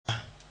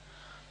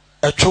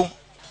Echo.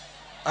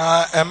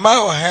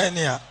 Emma or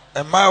Hernia,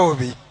 Emma will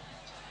be.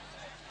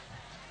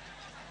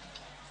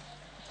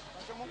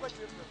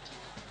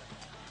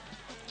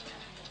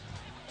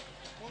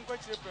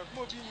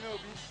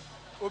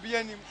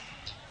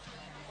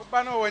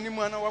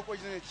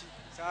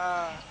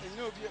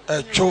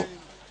 Echo.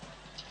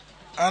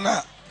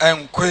 Anna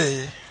and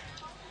Quay.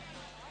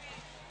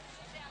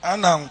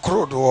 Anna and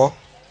Crudo.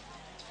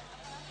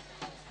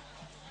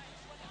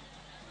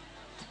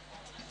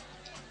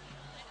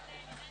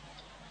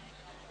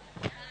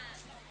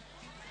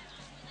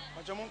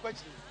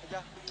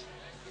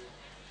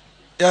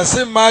 Yes,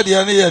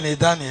 Madiani and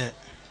Daniel.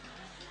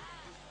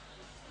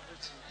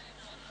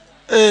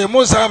 Eh,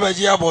 Musa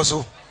Bajia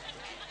Boso.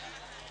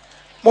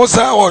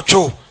 Musa or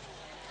Cho.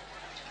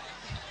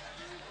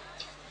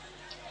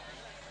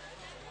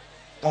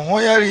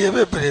 Mohoya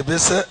Riebe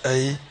Prebesa,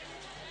 eh?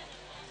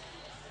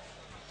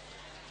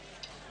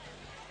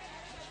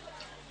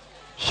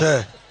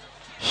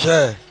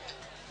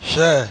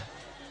 Share.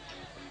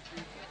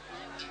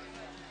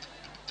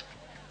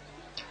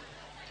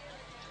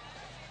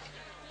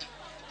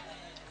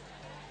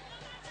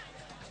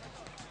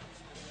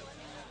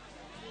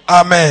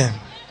 Amen.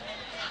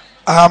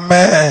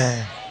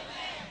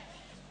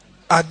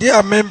 Ade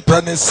amen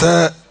pene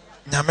se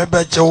nyame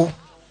bejew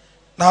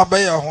na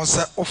be ya ho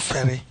se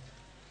ofere.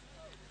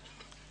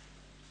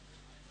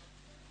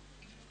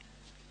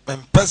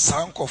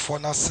 Mempesa nkofo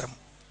na sem.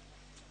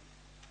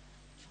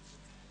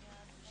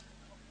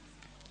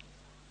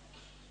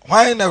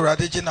 Why na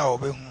urade gi na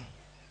obehu?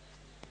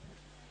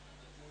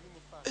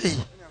 Eh.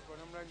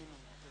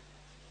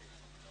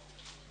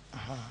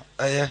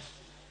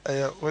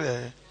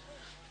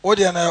 What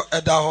do you know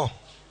at the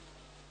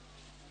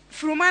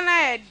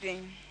Frumana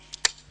Edding.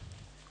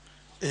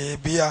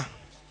 Bia.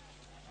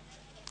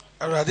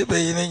 I rather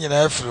be in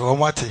every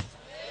Omati.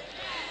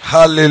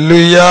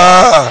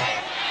 Hallelujah.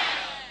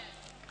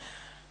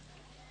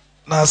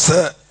 Now,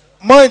 sir,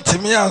 mind to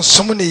me and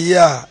so many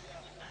years.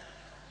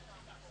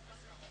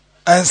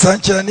 And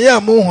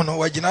Sanchania Moon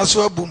or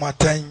Jinasua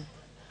Bumatain.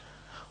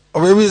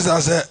 Or maybe as I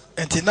said,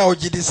 and now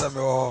Gidis.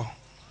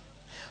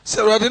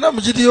 So Radina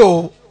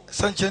Gidio.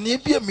 Sanchani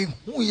be me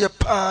who ye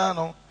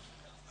pano.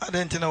 I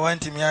didn't know one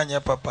to me and your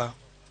papa.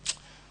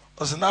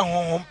 Was now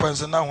home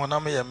person now when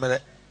I'm a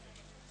minute.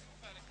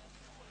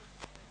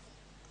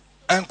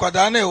 And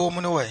Quadane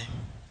woman away.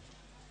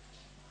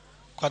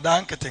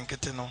 Quadanka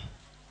tinketino.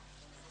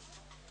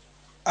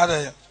 Are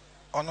they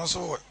on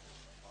also?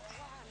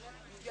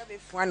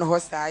 One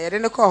hostel, I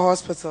didn't call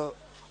hospital.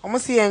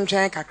 Almost see him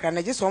trying Kakran.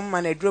 I just want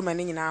man a drum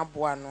and in our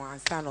boy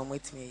and stand on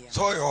with me.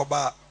 So you're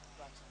back.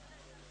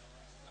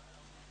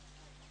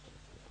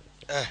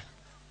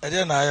 I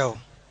didn't know.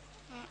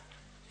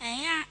 I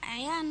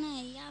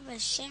have a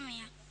shame.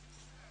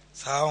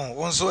 Sound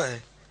one way.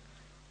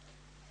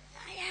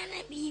 I am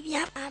a baby.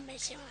 I am a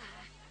shame.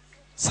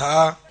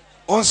 Sir,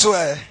 one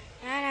way.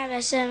 I have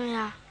a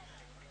shame.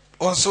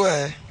 One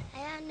way. I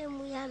am a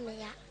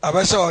muyamia. I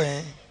bet so.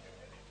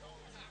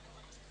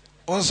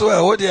 One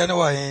way, what do you know?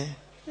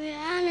 We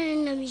are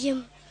in the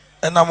museum.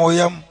 And I'm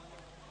Oyam.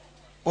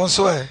 One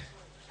way.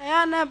 I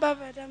am a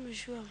baba. I'm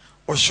sure.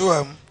 Or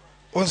sure.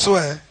 One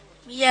way.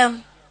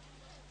 Yam.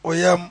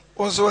 Oyam,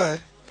 one way.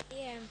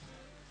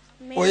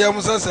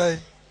 Oyam say.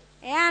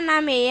 I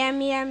am a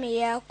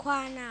yammy,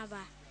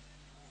 Quanaba.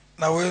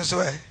 Now, where's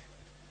way?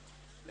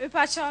 Me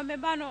pacha me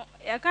bano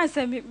ya kan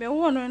se me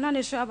wono na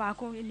ne sho ba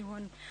ko ni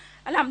won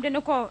ala me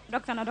de ko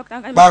doctor na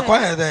doctor kan ba kwa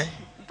e dey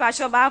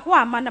pacha ba ko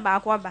ama na ba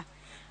ko ba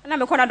ala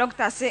me ko na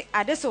doctor say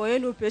ade so ye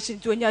no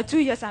patient onya 2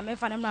 years am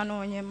fa na na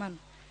no onye man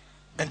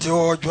enti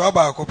o jwa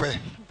ba ko pe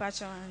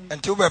pacha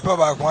enti o be pe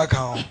ba ko aka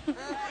ho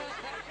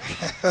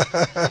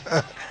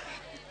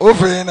o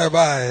fe na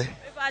ba e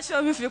me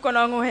pacha mi fi ko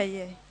na ngo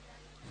heye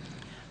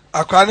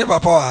akwa ni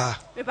papa wa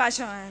me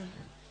pacha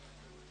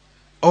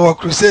o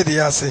crusade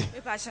ya se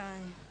me pacha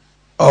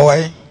o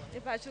wai me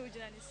pacha o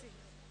jina ni si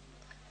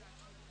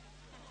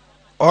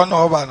o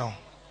no ba no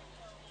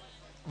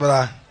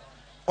bra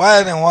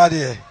why ne ho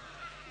ade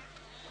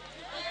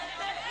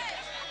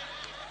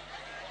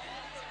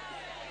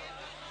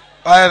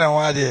why ne ho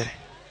ade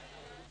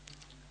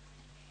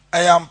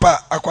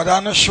ayampa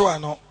akwada no show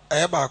ano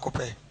e ba ko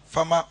pe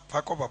fama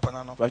fa ko papa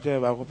na no ba je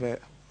ba ko pe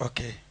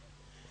okay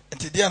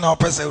enti dia na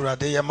opese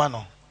urade ye ma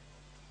no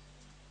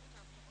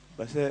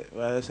ba se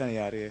wa san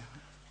yare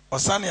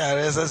osane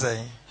yare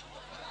sesai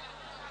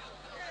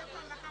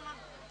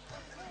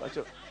ba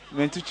cho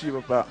mentuchi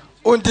papa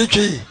onti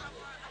twi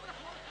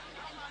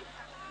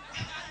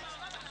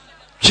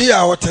twi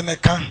a wotene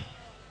kan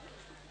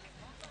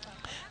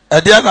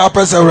e dia na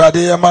opese urade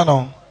ye ma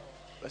no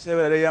ba se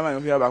wa re yama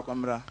yo ba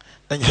kwamra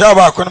nhwa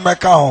ba ko no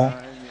meka ho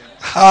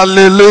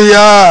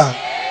hallelujah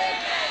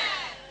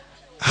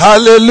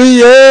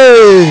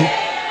hallelujah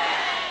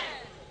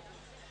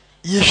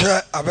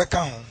yisha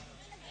abeka ho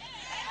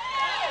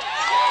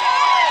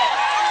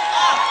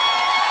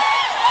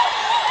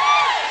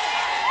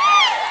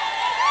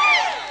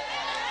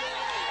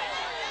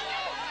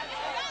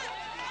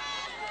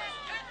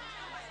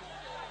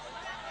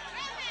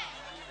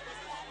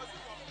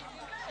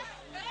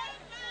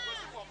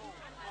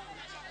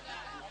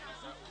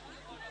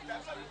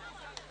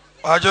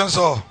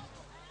Ajonso.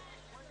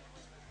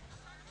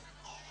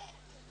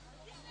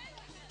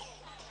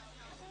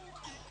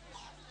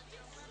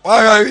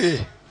 Why are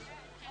we?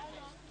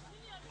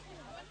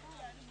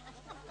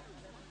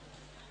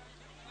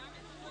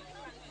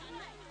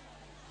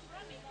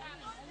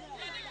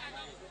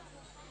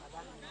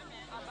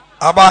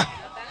 Abba.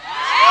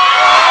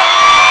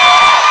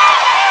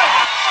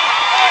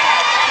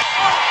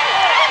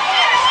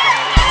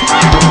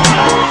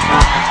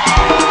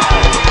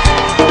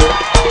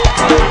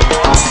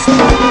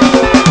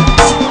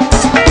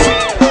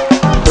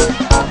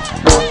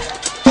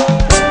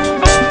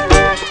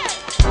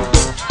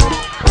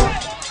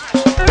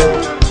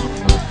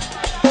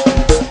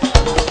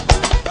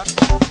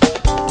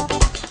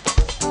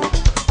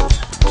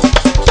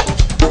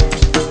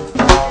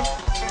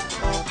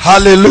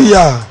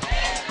 Hallelujah.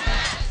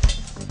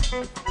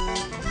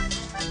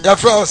 Your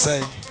friend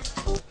say,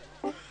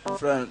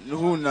 Friend,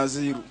 Nuhu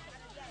Naziru.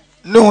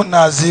 No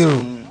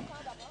Naziru.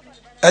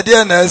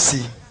 Edia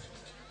Nasi.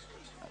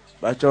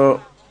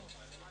 Bacho,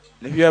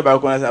 if you are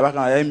back on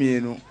I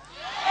mean,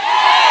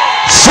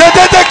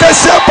 Shedede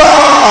Kasapa.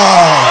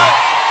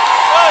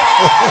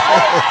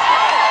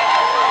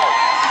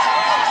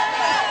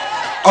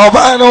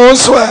 Oba no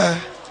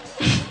swear.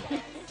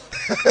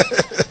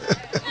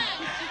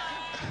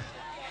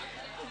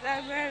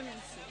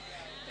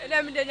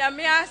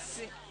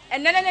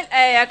 And then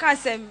I can't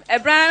say a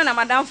brand and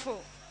Madame Fo.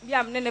 We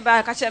have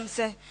never catch him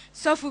say,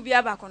 so for be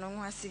back on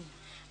one see.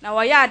 Now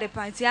I had the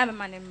party, I'm a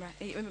man in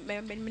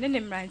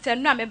right,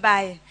 and no me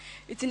buy.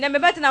 It's never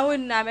better than I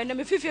wouldn't have, and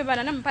I'm 50 and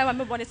I'm paying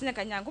my bonus in a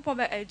canyon. Go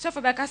for a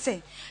chauffeur back. I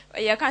say,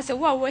 I can't say,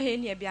 what we're here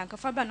near Bianca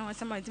Faban or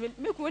someone to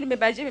make me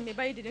by Jimmy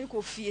by the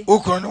coffee.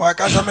 Ukon, I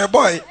can't my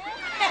boy.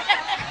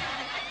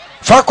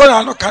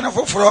 Fakona no kind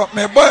of for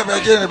my boy by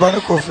Jenny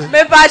Coffee.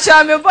 Me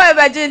patcha, my boy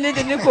by Jenny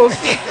in the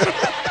coffee.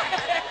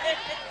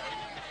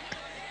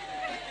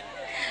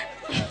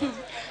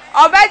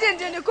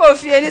 Obedient in the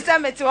coffee, and it's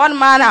a 1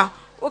 manner.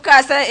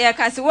 Uka say, I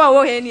can't see what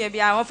we're near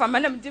Bianca from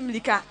Madame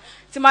Dimlica.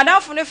 To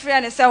Madame for the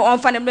friend and so on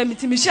for the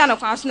Michano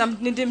Council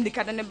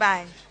Dimlica and the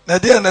buy.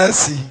 Nadia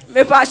Nancy.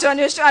 Me patcha,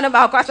 you're sure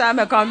about what I'm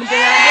a coming.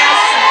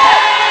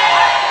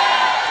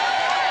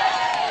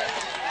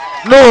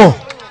 No.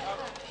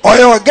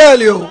 Oyo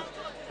girl you.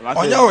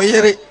 Oyo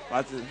yere.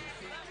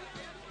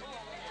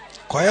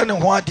 Kwaya ne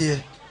ho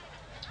ade.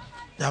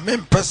 Ya me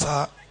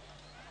mpesa.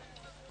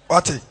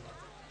 Wate.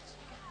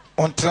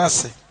 On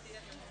transe.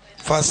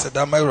 Fast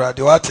da mayra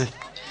de wate.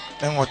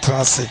 En on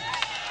transe.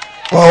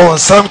 Wa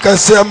sam ka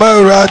se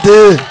mayra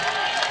de.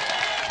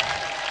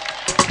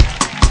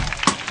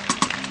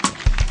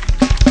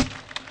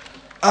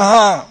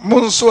 Aha,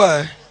 munso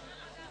ai.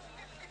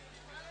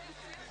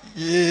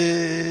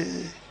 Ye.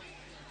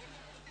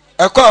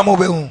 Ekwa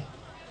amobehu.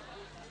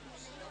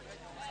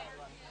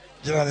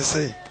 Jina ne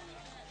say.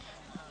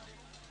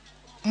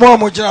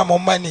 Mo jina mo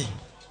mani.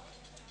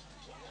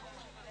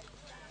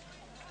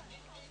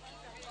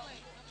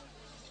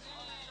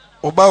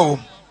 Obawo,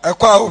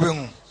 ekwa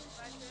obehu.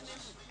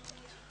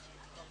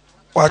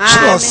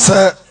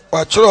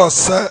 Wachiro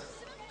se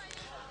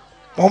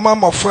mo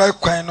mama fry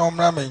kwan no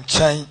mra me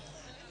nkyɛn.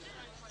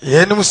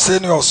 Yenum se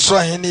ne oso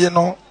aheni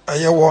no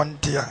aye won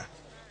dia.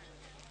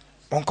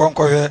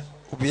 Monkonkɔhwɛ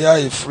obia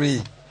e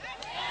free.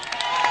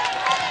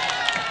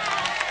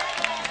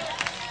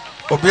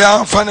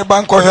 Obia fa ne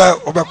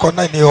bankɔhwɛ obɛkɔ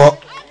na ni hɔ.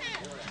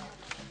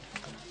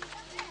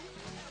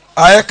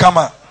 Aye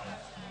kama.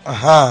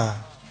 Aha.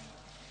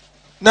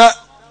 Na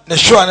ne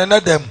show ne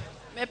nadam.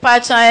 Me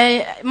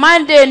pacha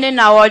Monday ni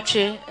na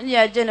watche ni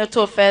aje ne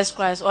to first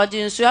class odi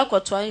nsu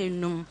akoto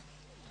enum.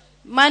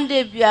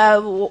 Monday bia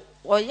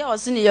oya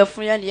osini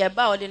yefun ya ne ye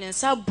ba odi ne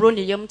nsa bro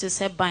ne yem te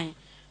se ban.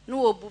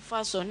 No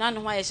obufa so na ne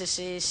ho aye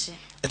hyehyeehye.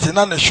 Eti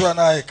na ne show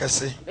na aye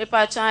kase. Me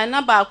pacha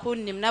na ba ko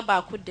nim na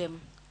ba ko dem.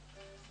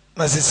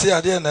 Na sisi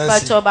ade na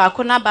asi. Pacha ba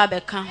ko na ba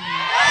beka.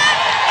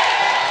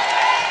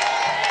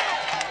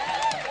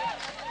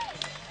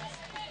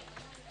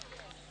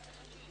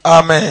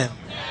 Amen.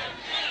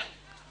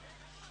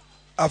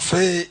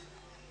 Afe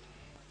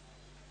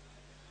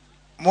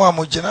mo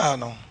amujina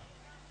no.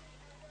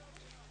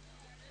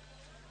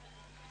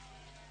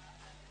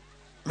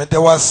 Mede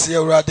wase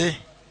awurade.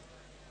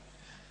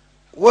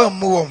 Wa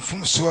mu won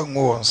fumso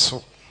anwo won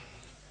so.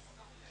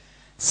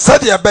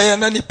 Sadia beye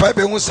na nipa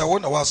be hu se wo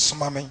na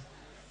wasoma men.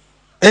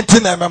 Enti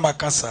na me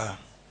makasa.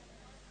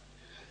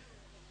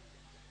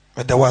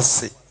 Mede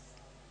wase.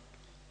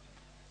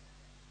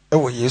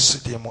 Ewo Yesu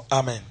di mu.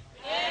 Amen.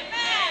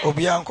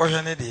 Obi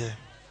ankɔhwɛ ne de.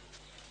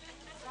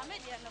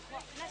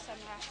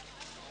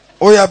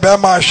 Oya be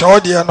ma hwɛ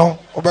ode no,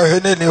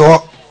 obɛhwɛ ne ni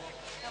hɔ.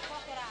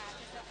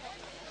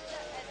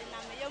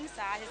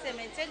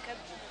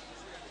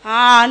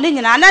 Ah, ni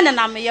nyina na ne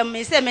na me yem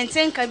me se me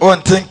ntenka bi. O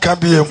ntenka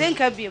bi em.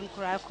 Ntenka bi em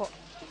kura kɔ.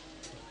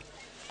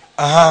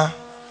 Aha.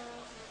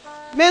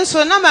 Men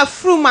so na ma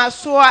fru ma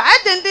so a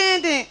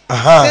dendenden.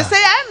 Aha. They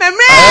say I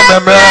memre.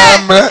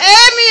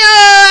 Emi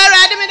o,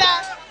 rade me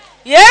da.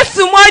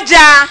 Yesu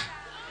moja.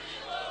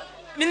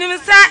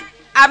 Minimisa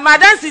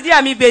amadan sidi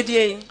ami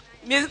bedie.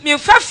 me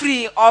fa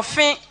free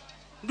ofin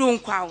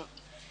dunkwa wo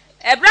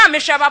ebra me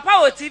hwe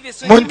papa o TV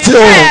so me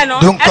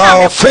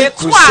dunkwa ofin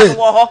crusade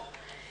wo ho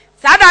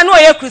sada no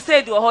ye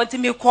crusade wo ho nti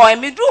me koy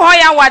me du ho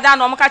ya wada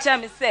no mka kire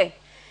me say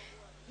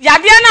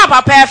yade na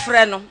papa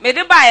efre no me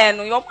de bae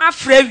no yo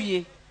afre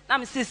wie na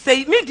me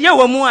say me de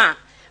wo mu a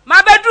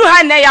ma bedu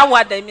ha na ya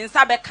wada me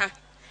nsa beka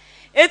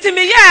eti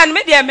me ye no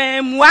me de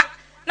memua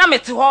na me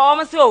te ho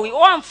me say o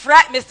won fra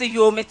me say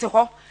yo me te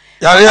ho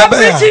yare ba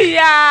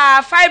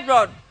ya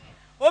fibroid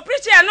o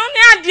preach no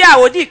ne ade a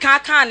odi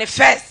kan ne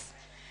first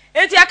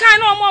eti aka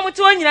na omo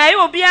te onyina e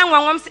obi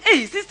anwanwam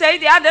say sister e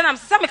de ade na me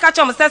say me ka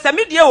chom say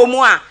me de wo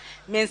mu a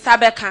me nsa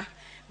beka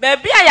ba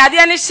bia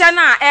yade ne hye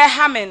na e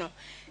ha me no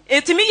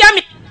eti me ya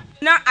me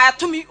na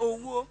atumi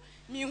owuo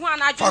mi hu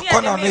anadwo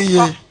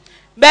ne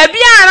ba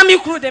bia na me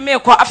kru de me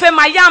ko afa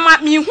ma ya ma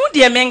mi hu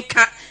de me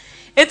nka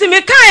eti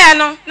me kan ya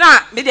no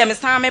na me de me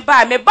san me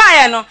ba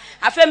ya no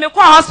afa me ko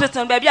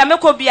hospital ba bia me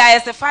ko bia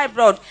yes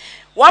fibroid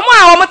wo mo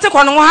a wo mo te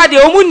ko no ha de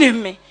o mu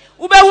nim me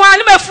wo be hu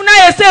ani mafuna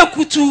yes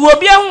ekutu wo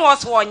bia hu wo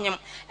so onyem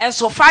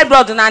enso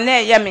fibroid na na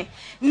ye me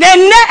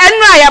nenne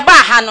enu aya ba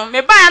ha no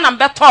me ba ya na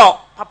mbeto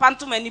papa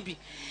ntoma ni bi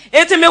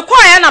eti me ko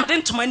ya na me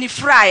ntoma ni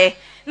frae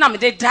na me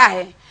de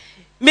dae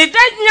me de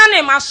nya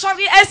ne ma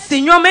sori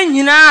asinyoma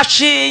nyina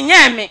ahwe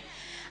nya me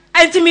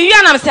enti me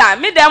wi na me say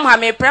me dem ha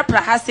me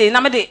prepare ha say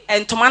na me de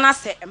ntoma na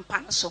se empa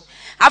no so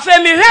afa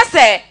me hwe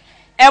se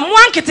emu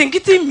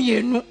anketinkiti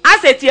mienu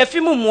aseti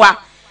afimu mua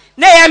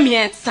na ye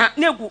miensa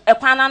na egu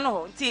ekwana no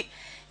ho nti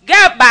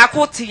ga ba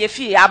ko te ye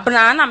fi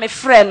abran na me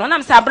frɛ no na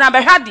me say abran be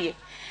hwade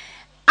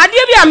ade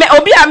bi a me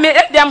obi a me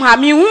dem ha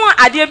me hu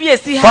ade bi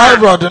esi ha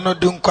fibroid no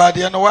dunko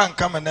ade no wan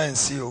kama na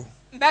nsi o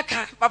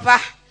beka papa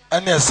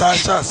ane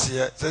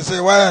sanchase say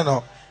why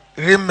no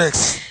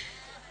remix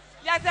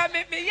ya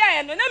say me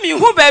ya no na me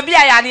hu ba bi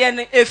a yade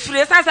no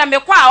efire sansa me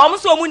kwa a omo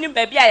so omu ni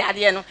ba bi a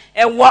yade no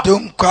ewo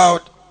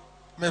dunko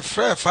me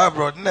frɛ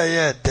fibroid na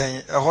ye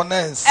den ho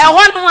na nsi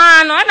ho no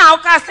ano na wo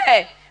ka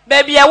say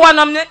ba bi ewo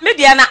no me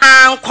de na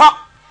anko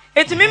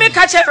eti me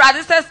ka che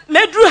rade say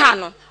medru ha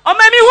no o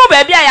ma mi hu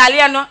ba bi a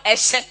yade no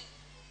ehye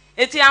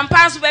eti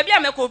ampa so ba bi a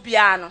me ko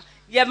bia no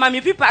ye ma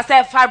me pipa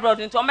say fibroid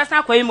nti o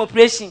mesa kwa im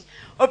operation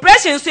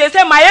so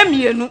say ma ye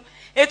mienu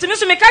eti mi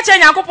so me ka che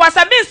nyankopɔ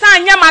say bi nsa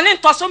anya ma ne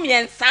ntoso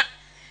miensa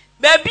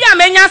ba bi a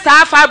menya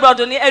sa fibroid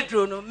no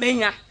edro no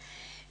menya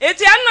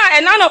eti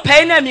ena no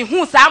pay na mi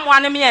hu sa mo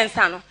ane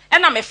miensa no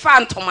ena me fa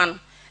ntoma no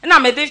ena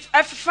me de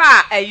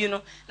fa ayi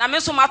no na me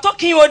so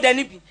matokin oda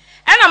ni bi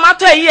ena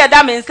mato ayi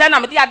eda me nsa na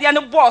me de ade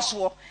ne boss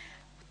wo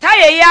ta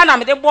ye ya na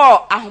me de bo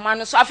ahoma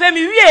no so afa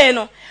mi wie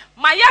no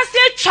ma ya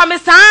se twa me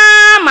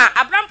sama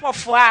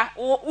abrampofo a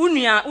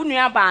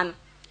unua ba no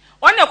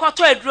one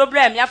kwato aduro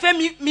bra me afa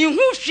mi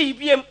hu hwi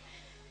biem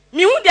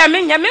mi hu de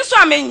me nya me so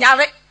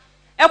amenyare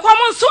ekwom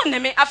nso ne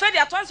me afa de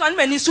atonso ne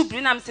mani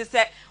subri na me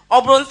se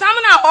obronsam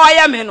na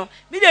oya me no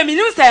mi de mi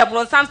nim se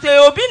obronsam se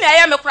obi na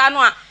eya me kura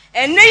no a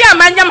enne ya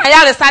manya ma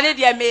ya resa ne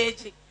de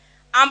meji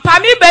ampa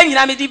mi ba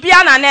nyina me di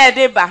bia na na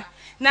ede ba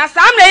na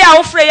sam na ya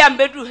wo frɛ ya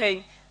mbedu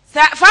hai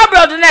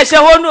fibroid na ehye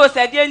ho no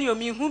se de ni o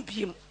mi hu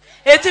biem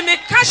eti mi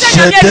ka che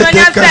na ye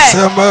donya se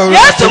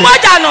yesu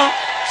moja no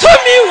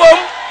tumi wom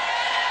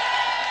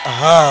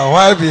aha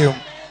why biem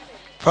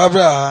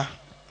fibroid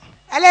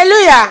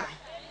hallelujah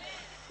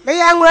me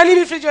ya ngura ni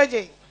bi free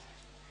George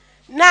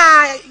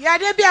na ya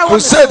de bia wo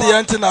crusade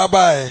yenti na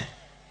abae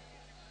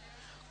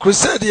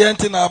crusade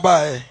yenti na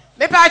abae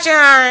me pa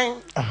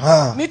chan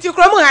aha mi ti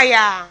kromu ha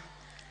ya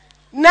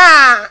na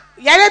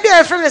ya de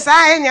bia free sa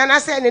Hernia na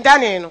se ni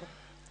dane no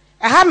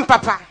aha me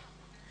papa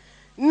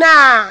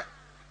na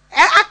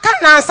aka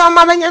na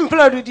sama menye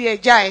mplodu di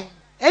ejai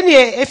eni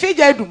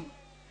efeja dum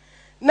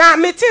na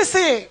me ti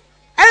se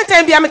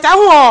anytime bia me ta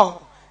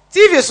ho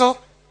TV so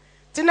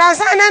tina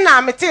sa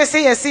na me ti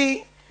se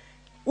yesi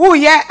wo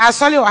ye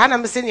asole o hana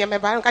me se ne me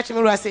ba nka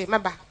chime ru ase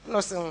meba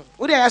no se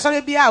wo de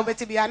asole bia o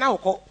beti bia na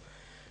wo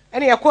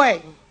ene ye ko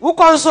wo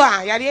ko nso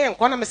a yare ye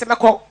nko na me se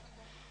meko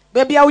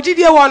be bia wo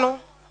gidie wo no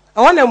e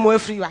wo na mu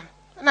afiri wa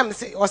na me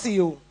se o se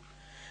yo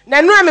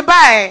na nu me ba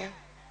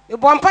me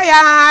bompa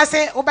ya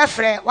se wo be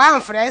frɛ wa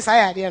amfrɛ sa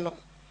yare no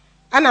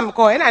ana me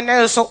ko ena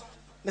na nso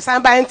me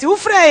san ba nti wo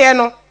frɛ ye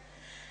no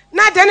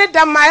na de ne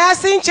da ma ya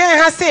se nchen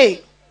ha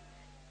se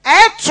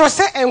tro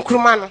se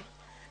enkruma no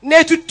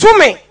na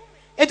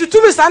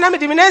etutume sa na me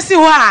de me nansi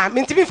ho a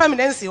me ntimi fa me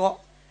nansi ho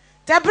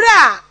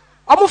tebra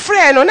omo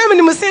frɛ no na me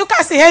nim se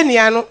ka se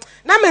Hernia no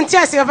na me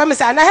ntia se fa me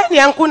sa na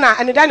Hernia nko na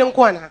anida ne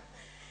nko na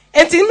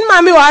enti me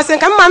ma me wa se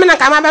kan ma me na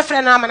ka ma be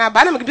frɛ na ma na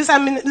ba na me bisa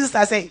me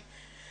sister say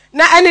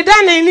na anida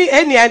ne ni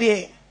Hernia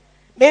de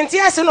me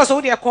ntia se no so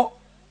de ko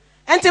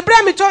enti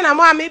bra me to na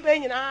mo a me be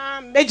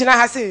nyina me gina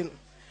ha se no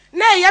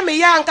na ye me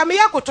ya nka me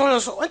ya koton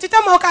so enti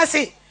ta mo ka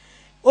se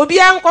obi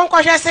an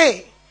konkɔ hwɛ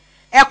se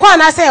ekɔ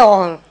na se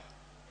o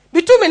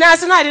bitumi na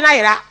se na ade na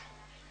yira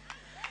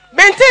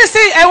benti se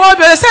ewo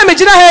be se me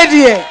gina ha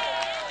die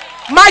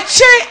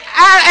machi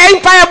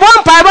empire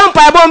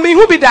bomb mi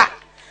hu bida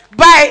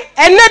by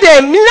enne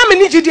de mi na me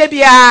ni gidie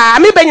bia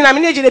mi be nyina me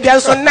ni gidie bia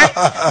so na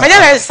me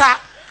nya nsa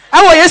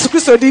awo Yesu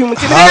Kristo di mu.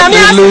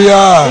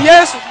 Hallelujah.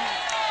 Yesu.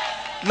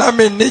 Na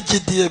me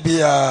nigidie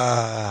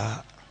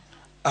bia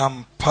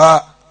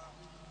ampa.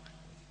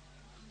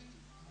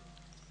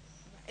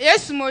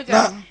 Yesu moja.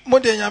 Na mo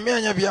de nyame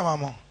anya bia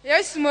mamo.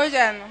 Yesu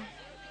moja no.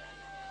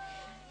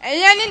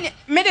 Enya ni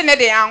me de ne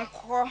de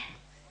anko.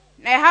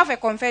 Na I have a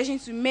confession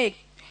to make.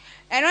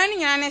 And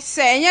when you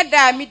say, and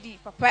da me di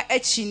papa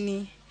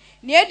echini.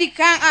 Near the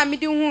can a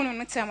midi hunu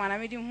no time and a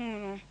midi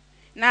hunu.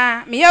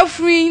 Na me ya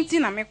free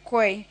na me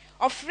koi.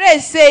 Of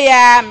phrase say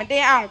ya me de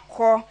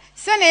anko.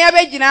 Send ya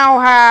begina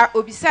ha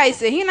obisai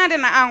say hina de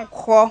na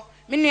anko.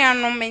 Mini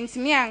no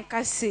mentimi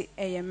anka se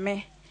eye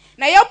me.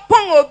 Na ya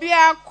pon obi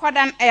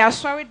akwadan e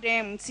asori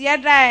dem ti ya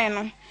dai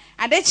no.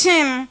 Ade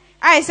chin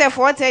I say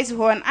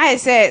 431 I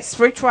say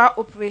spiritual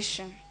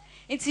operation.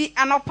 Iti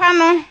anopa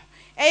no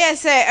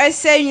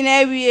say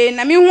nyina wie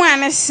na me hu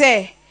ane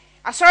say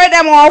asori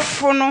dem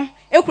ofo no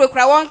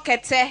ekurakura won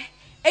kete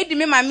edi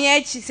me mame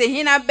achi se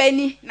hina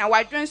bani na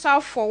wadwen so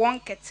afọ won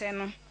kete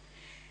no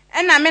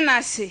ena me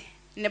na se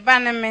ne ba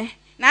ne me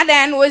na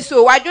dan no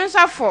so wadwen so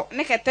afọ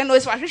ne kete no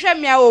so ahwehwe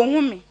me a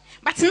ohun me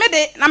but me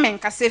de na me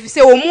nka se fi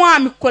se omu a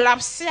me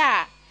collapse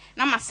a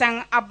na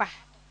masan aba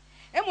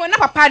emo na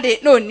papa de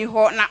na oni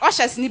ho na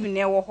oshas ni bi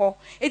na ewo ho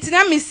eti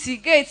na me si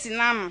gate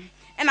na no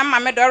ena ma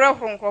me dore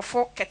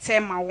hronkrofo kete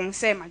ma won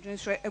se madwen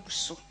so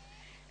aguso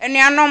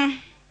enuanom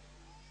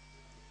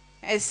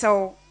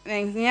eso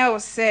Ngia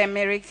say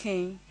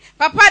American.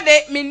 Papa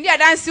de me ndia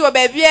dansi o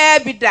baabia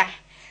bi da.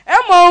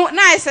 Emo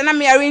na ise na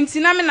me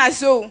yarinti na me na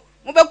so.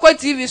 Mo be ko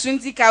TV so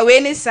nti ka we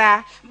ni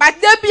sa. But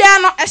da bia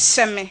no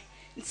ehye me.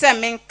 Nse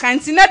me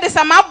kanti na de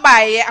sa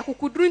mabaye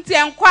akukuduru nti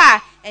enko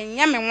a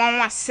enya me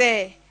wonwa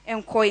se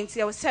enko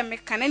nti o se me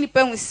kan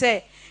nipa hu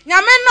se.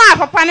 Nyame no a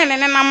papa ne ne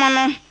nam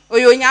no.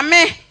 Oyo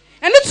nyame.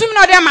 Ene tumi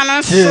na o de ma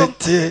no so.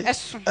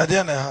 Eso.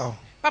 Ade na how.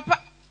 Papa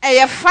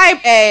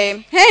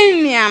 5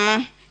 Hernia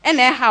no.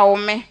 Ene ha o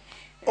me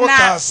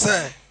na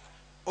say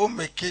o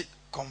make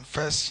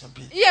confession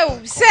bi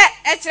ye say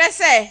e kire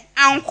say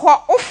anko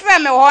o frɛ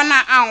me ho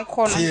na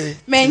anko no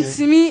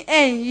mentimi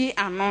enyi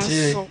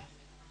anonso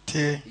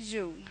tie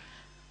yo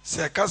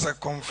say kasa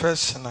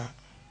confession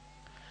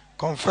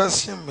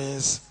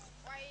means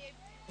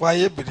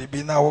why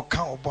biribi na wo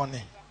ka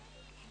obone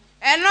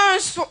eno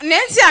so ne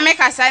nti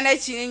amekasa na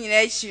chi ni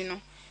nyina chi no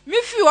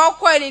mi fi ho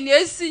kɔ ni na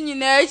esi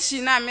nyina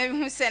chi na me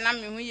hu se na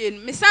me hu ye no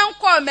me san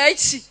kɔ ma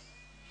chi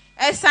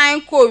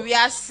esan ko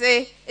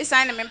wiase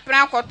esan ne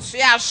mpran akoto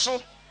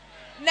aso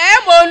na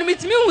emo no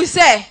mitimi hu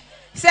se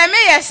me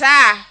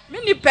yesa me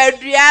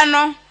nipadua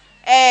no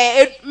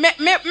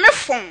me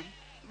fon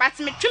but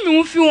me twemi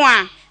hu fi ho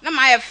a na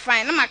ma ye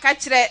fine na ma ka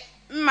kire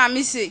mma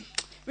me se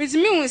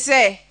mitimi hu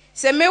se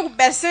me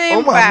besen ba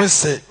o ma me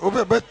se o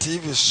be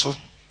TV so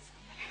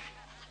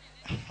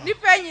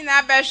nipa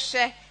nyina be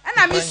hwe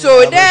na me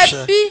so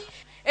de bi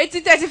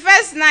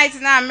 31st night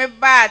na me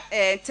ba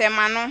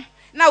tema no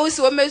na wo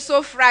se o me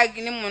so frag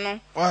ni mu no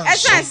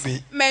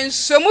essence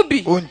mensomu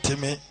bi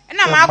ontime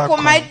na ma ko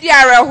ma di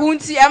ara hu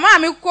nti e ma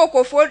me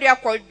kokofo dua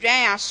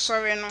kodwan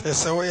asore no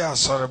ese wo ya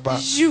asore ba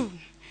you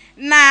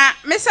na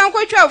me san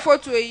ko twa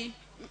photo yi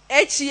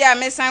echi a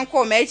me san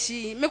ko ma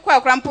echi me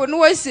kwa krampo no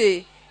wo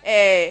se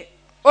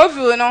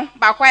ovio no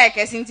ba kwa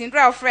ekesi nti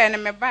ndra friend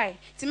me bai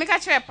ti me ka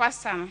kire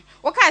pastor no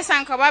wo ka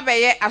san ka ba be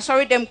ye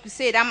asore dem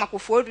crusade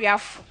amakofo dua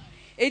afo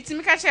eti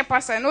me ka kire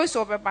pastor no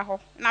so obeba ho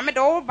na me de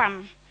wo ba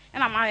no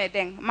na ma ye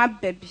den ma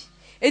baby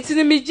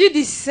etini mi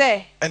gidi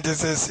se ente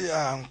se si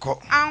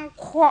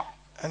anko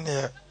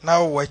ene na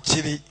wo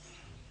chiri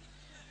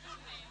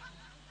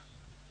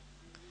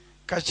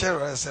ka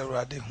chere se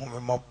rade hu me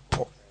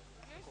mopo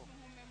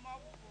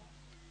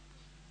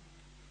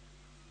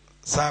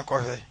san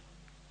ko fe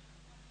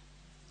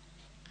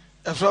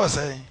e fro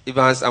say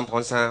Evans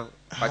amponsan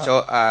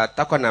pacho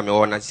takona me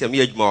wona se me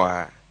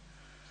adwuma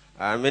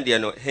wa me de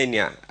no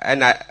Hernia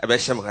na ebe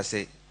hyem ha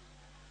se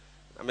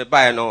me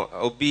buy no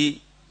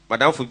obi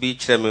madam fu bi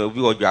kire me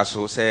obi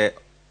odwaso se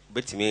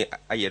betimi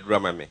ayedura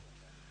ma me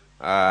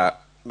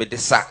me de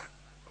sa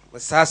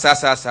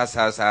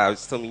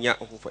still nya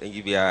for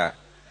ngibia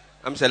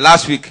am say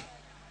last week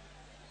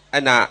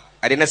na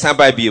I didn't stand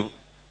by bio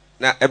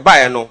na e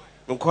buy no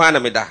nko na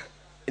me da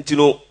nti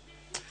no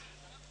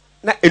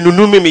na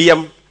enunu me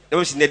yam na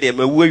me sine de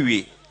ma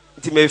wuawie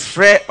nti me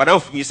frɛ madam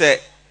fu bi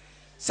se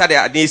sade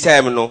ade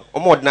sai me no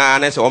omodna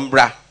na se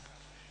ombra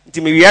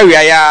nti me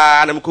wiawia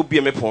ya na me ko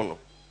bia me pon no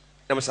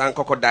na me san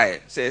kokodai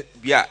se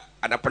bia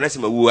anapanase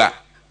mawu a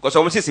because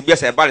o mo se bia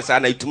se ba sa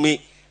na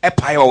itumi e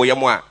pai wo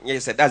yam a nye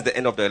se that's the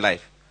end of their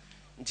life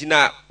nti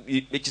na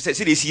me chi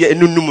se dey si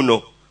enunum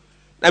no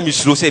na me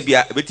suro se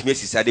bia betimi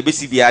asisa de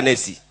besi bia na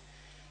asi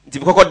nti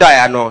me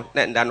kokodai no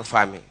na nda no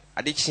fa me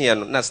ade chie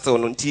no na still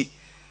no nti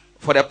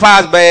for the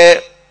past by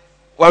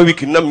 1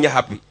 week no me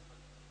happy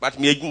but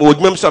me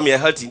odwum so me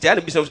healthy nti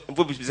ana bi so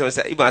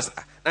say even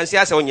na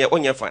nsia se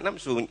onye fa na me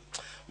so in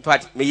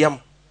fact me yam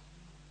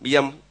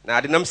na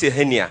ade nam se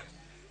Hernia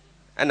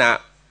ana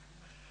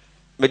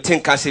me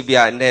tinka se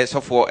bia ne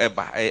so for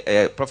eba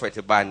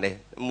prophet ba ne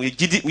me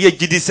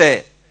gidi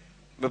se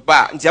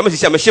ba nti am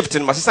sisi am shift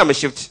no masesa am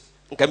shift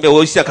nka be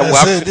wo sisi nka mo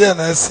say there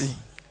na si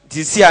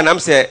disi anam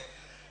se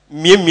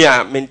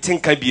miemia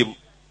mentinka biem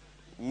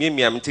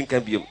miemia mentinka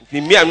biem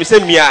miemia me se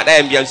mia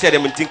da mbia se de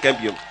mentinka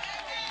biem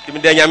ti me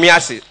da nyame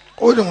ase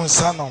o de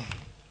munsa no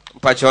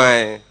mpacho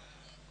an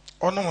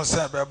ono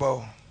munsa beba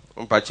o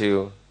mpacho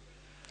yo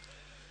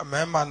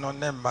amema no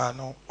ne ma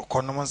no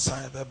okono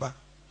munsa beba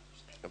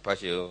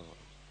mpacho yo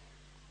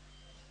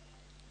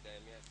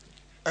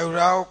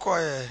ewra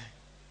okoye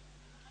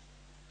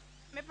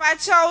me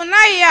pacho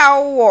na ya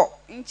wo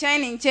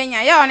nchen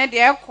ya one de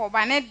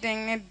ekoba ne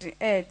den ne de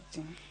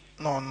edin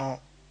no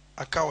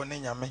aka wo ne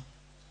nyame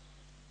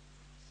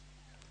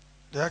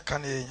de aka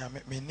ne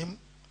nyame menim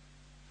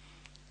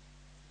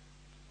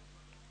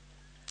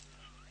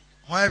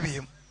why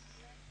be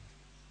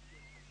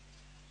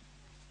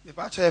me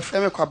pacho e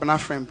frame kwabena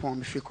friend pon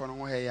me fi kono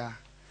wo he ya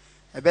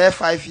e be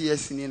 5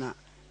 years ni na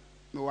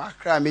me wa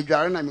kra me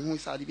dware na me hu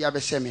sade bia be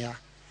hye me ha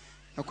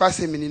na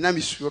kwase me ni na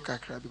me suo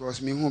kakra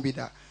because me hu bi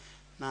da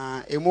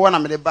na emu na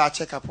me de ba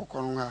check up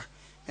kono ha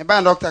me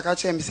ba doctor ka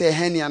che me say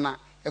hernia na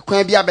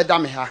ekwan bia be da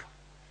me ha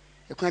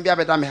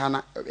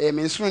na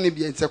me nsoro ne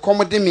bia nse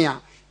kom de me a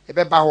e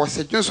be ba ho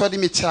se dwonso de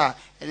me cha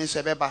ene so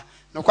e be ba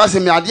na kwase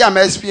me ade a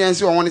ma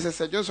experience wo woni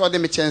se dwonso de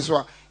me chen so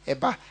a e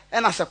ba e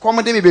na se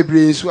kom de me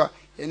bebre nso a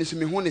ene so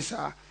me hu ni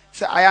sa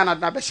se aya na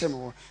be hye me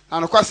wo na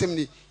no kwase me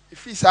ni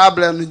fi sa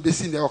abla no be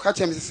si ne o ka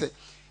che me se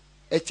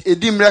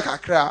edimre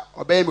kakra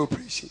obey me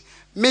operation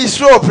me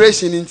slow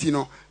operation nti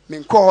no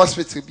me call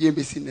hospital bi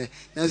embassy ne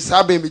na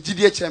sa ba me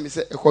gidi e che me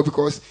se e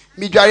because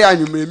me dware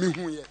anwumre me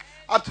hu ye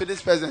up to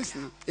this presence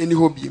no any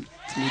hobby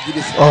me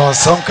gidi se oh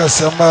some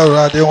kasema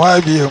rade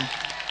why be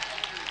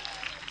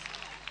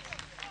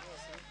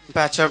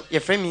Pacha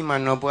your friend me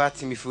man no bo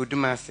ati me fu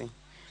dumase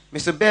me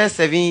so be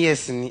 7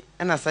 years ni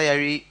na sa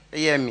yare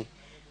ye me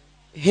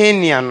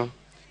hernia no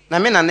na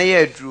me na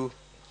ye aduro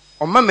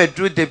o ma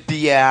maduro de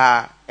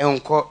bia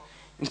enko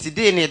nti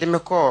de ne de me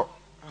call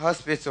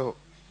hospital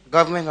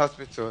government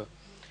hospital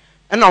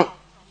no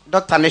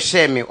doctor ne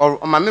share me or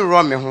o ma me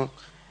ro me ho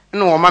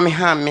no o ma me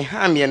ha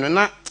me no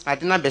na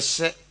ade na be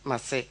hye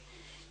mase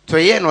to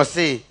ye no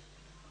say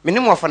me ne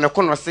mo fa ne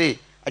ko no say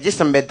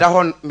ajesem be da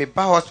ho me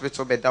ba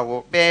hospital be da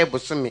wo be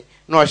boso me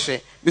no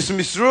hye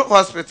misuro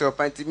hospital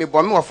panti me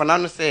bo me wo fa na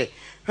no say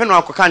hwe no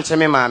akoka nche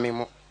me ma me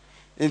mo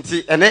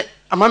nti ene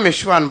ama me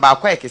hwa no ba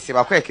kwa ekese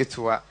ba kwa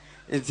eketua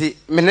nti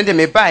me ne de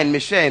me ba me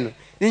hwe no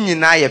ni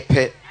nyina ye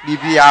pe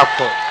bibi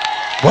akọ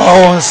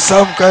wow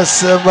some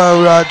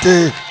kasema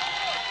rade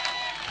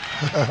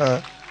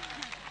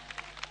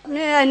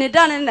me ni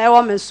dan na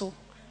ewo me so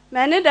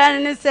me ni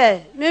dan ni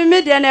se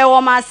me de na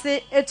ewo ma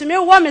se etumi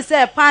wo me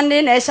se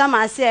pande na ehya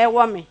ma se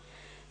ewo me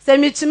se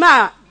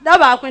mitima da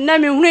ba ko na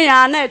me hunu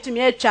ya na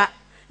etumi atwa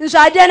nso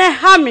ade ne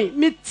ha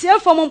me tie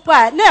fom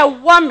mpa na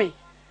ewo me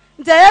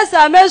nte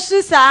yesa me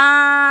su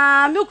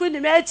sa me ku ni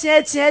me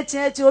tie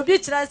obi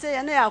kira se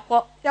ye na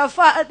yakọ ya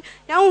fa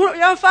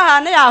ha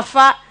na ya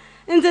fa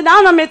nti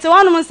na no me te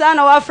wonu sa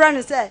na wa fra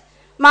me se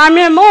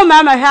maame mo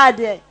ma hwa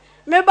de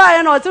me ba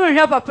ye na o te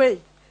hwa papa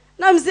yi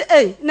na me se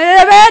na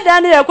ye be da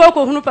na ye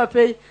kwako hunu papa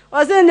yi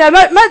o se ne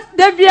me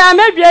de bia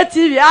me bia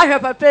tv ahwa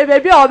papa yi be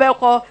bia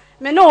obekọ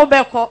me no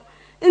obekọ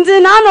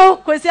nti na no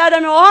kwesi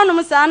adam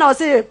wonu sa na o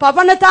se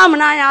papa ne tam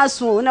na ya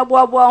aso na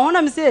boaboa ho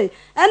na me se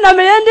enda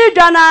me ndi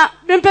dwa na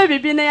bimpe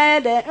bibi na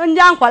ye de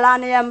nja nkwala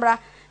na ye mra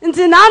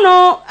nti na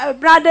no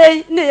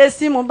brade na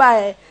yesi mu ba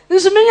ye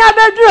nso menya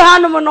beduru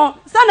hanom no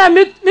sana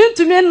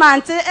mintumi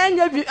nante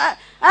enye bi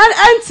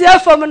antie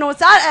fom no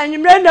sa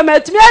enwumre ndem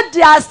atumi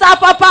adi asa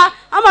papa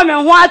ama me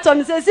ho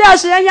atom se si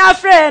ahye nya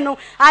afre no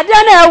ade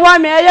na ewo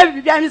me eye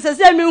bibia me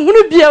se me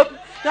hunu bie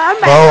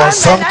wow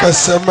some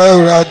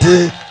kasema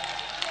rade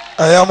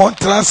I am on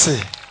trance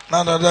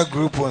na another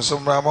group on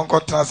some ramon ko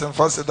trance and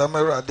fast da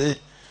me rade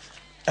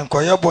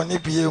enkoya boni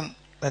biem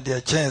na de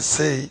chen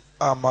say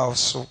ama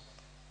so